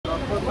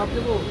कहाँ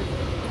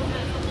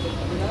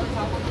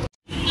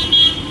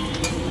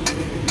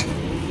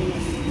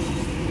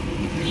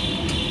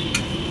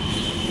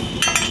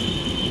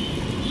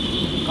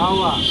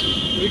हुआ?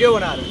 वीडियो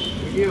बना रहे?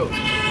 वीडियो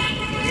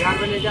बिहार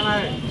में ले जाना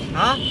है?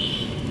 हाँ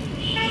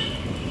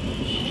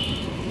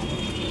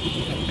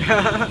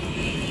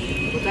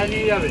কোথায়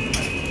নিয়ে যাবে?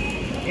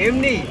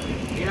 এমনি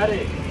বিহারে।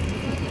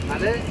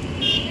 আরে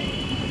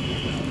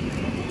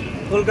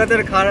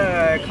কলকাতার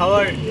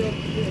খাবার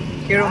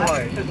কিরকম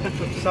হয়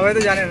সবাই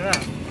তো জানেন না।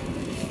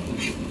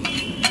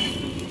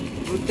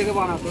 দূর থেকে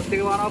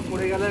বানাও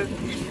পড়ে গেলে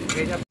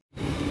ভেজা।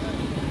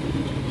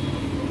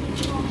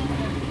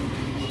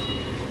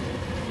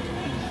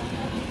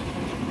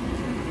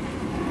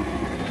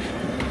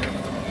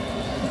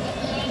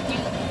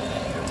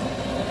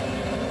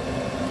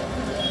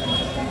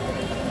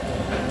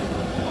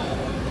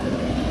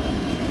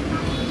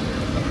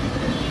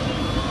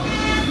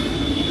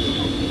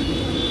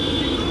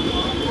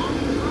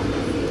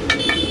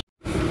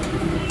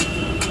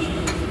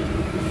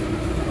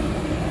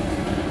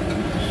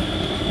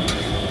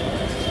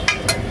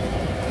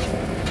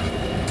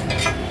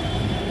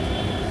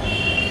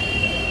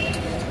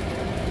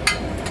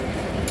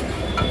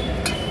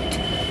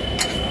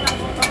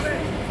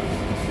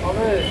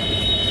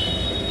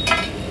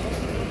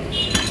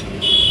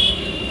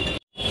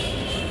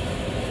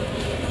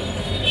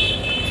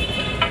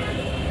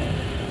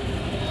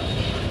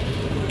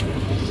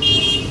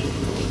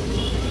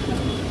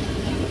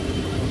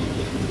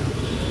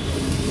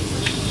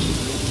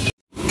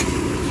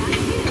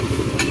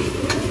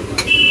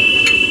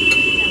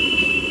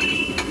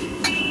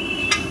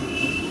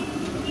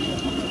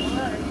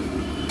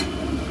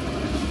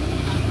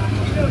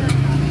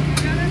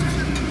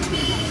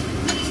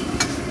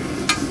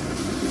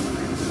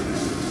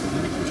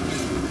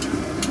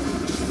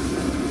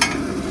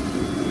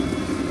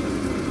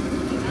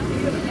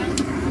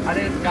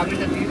 अरे चाबी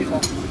तो दिखाओ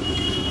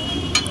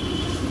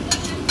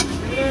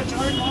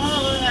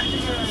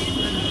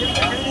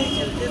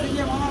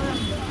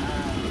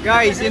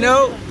guys, you know,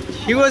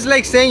 he was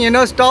like saying, you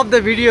know, stop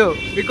the video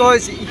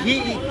because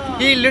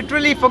he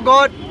literally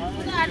forgot,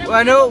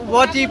 you know,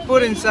 what he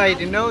put inside,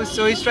 you know, so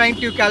he's trying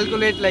to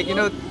calculate, like, you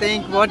know, think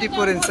what he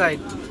put inside.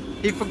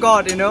 He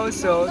forgot, you know,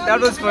 so that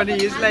was funny.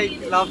 He's like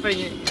laughing,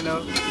 you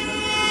know.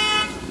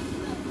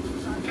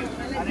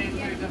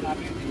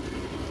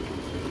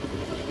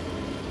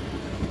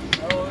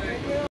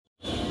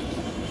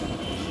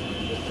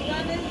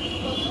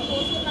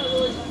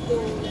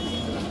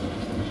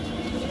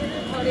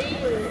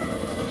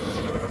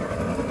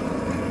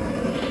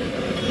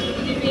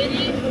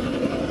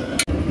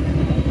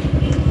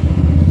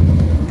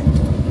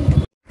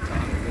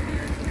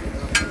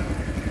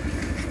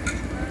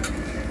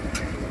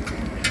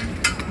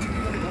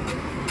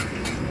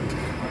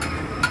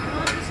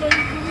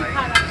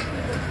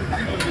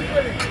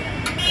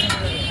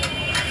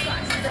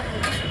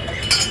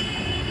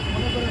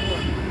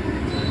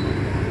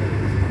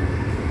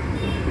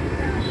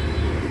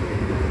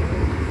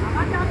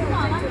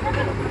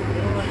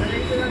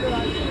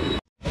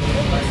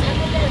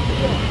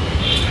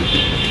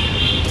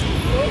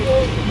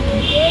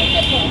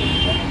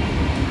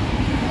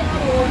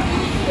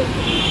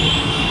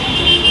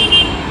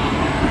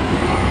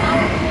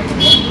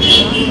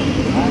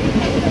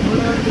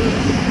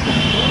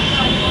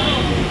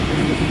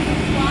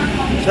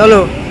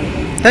 Chalo,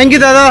 thank you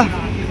Dada.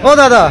 Oh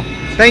Dada,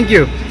 thank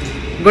you.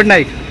 Good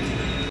night.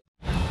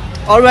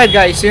 Alright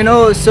guys, you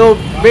know, so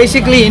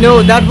basically, you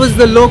know, that was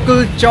the local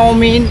chow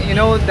mein, you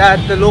know, that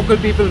the local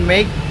people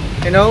make,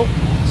 you know.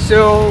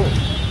 So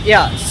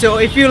yeah, so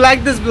if you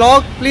like this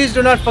vlog, please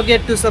do not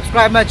forget to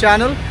subscribe my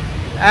channel.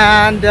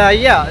 And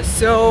yeah,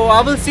 so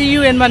I will see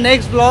you in my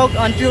next vlog.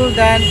 Until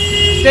then,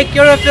 take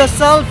care of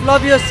yourself,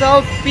 love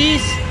yourself,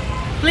 peace.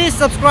 Please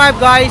subscribe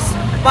guys.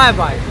 Bye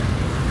bye.